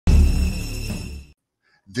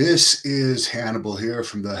This is Hannibal here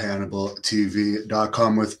from the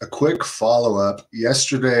HannibalTV.com with a quick follow-up.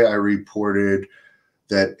 Yesterday, I reported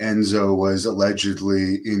that Enzo was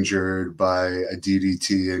allegedly injured by a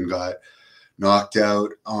DDT and got knocked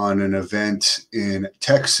out on an event in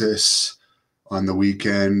Texas on the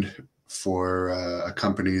weekend for a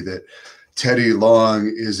company that Teddy Long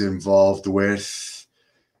is involved with.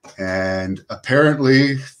 And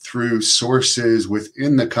apparently, through sources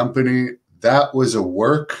within the company, that was a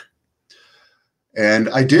work. And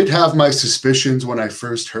I did have my suspicions when I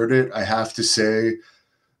first heard it, I have to say,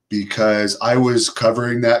 because I was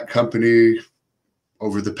covering that company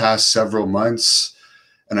over the past several months.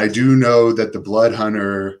 And I do know that the Blood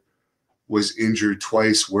Hunter was injured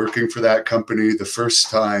twice working for that company. The first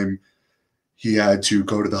time he had to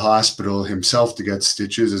go to the hospital himself to get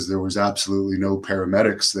stitches, as there was absolutely no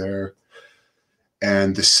paramedics there.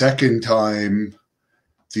 And the second time,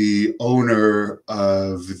 the owner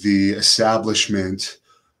of the establishment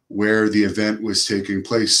where the event was taking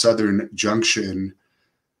place, Southern Junction,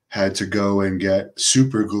 had to go and get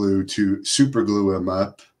super glue to super glue him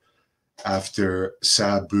up after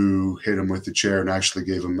Sabu hit him with the chair and actually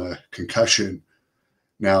gave him a concussion.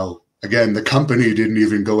 Now, again, the company didn't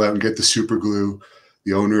even go out and get the super glue.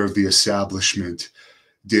 The owner of the establishment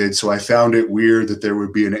did. So I found it weird that there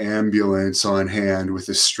would be an ambulance on hand with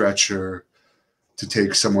a stretcher to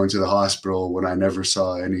take someone to the hospital when I never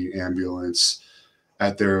saw any ambulance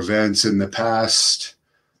at their events in the past.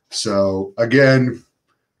 So again,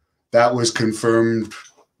 that was confirmed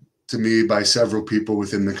to me by several people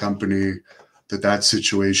within the company that that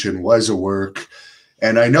situation was a work.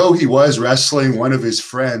 And I know he was wrestling one of his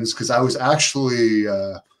friends because I was actually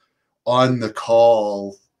on the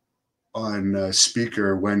call on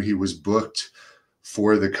speaker when he was booked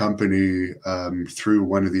for the company through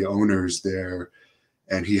one of the owners there.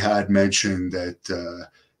 And he had mentioned that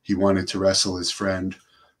he wanted to wrestle his friend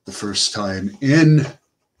the first time in.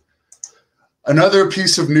 Another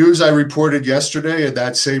piece of news I reported yesterday, and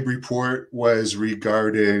that same report was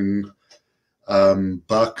regarding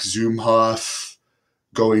Buck Zumhoff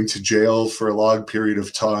going to jail for a long period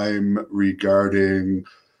of time regarding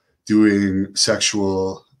doing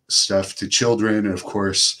sexual stuff to children. And of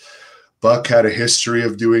course, Buck had a history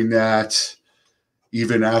of doing that.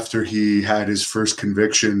 Even after he had his first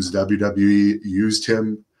convictions, WWE used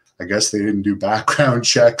him. I guess they didn't do background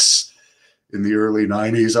checks in the early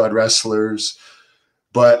 90s on wrestlers.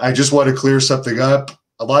 But I just want to clear something up.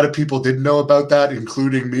 A lot of people didn't know about that,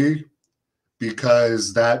 including me,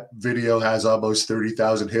 because that video has almost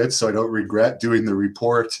 30,000 hits, so I don't regret doing the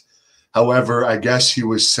report. However, I guess he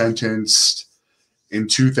was sentenced in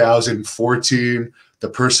 2014. The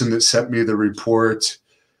person that sent me the report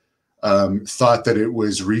thought that it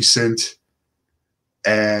was recent,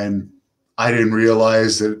 and I didn't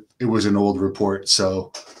realize that it was an old report.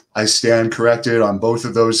 So I stand corrected on both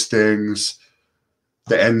of those things.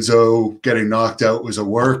 The Enzo getting knocked out was a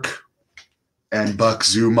work, and Buck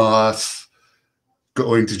Zumhoff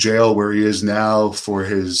going to jail where he is now for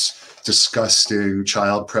his disgusting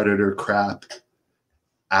child predator crap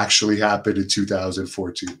actually happened in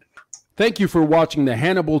 2014. Thank you for watching the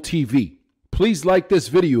Hannibal TV. Please like this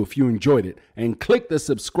video if you enjoyed it and click the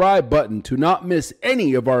subscribe button to not miss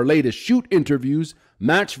any of our latest shoot interviews,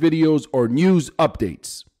 match videos, or news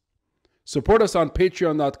updates. Support us on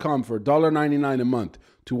patreon.com for $1.99 a month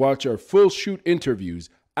to watch our full shoot interviews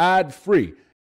ad-free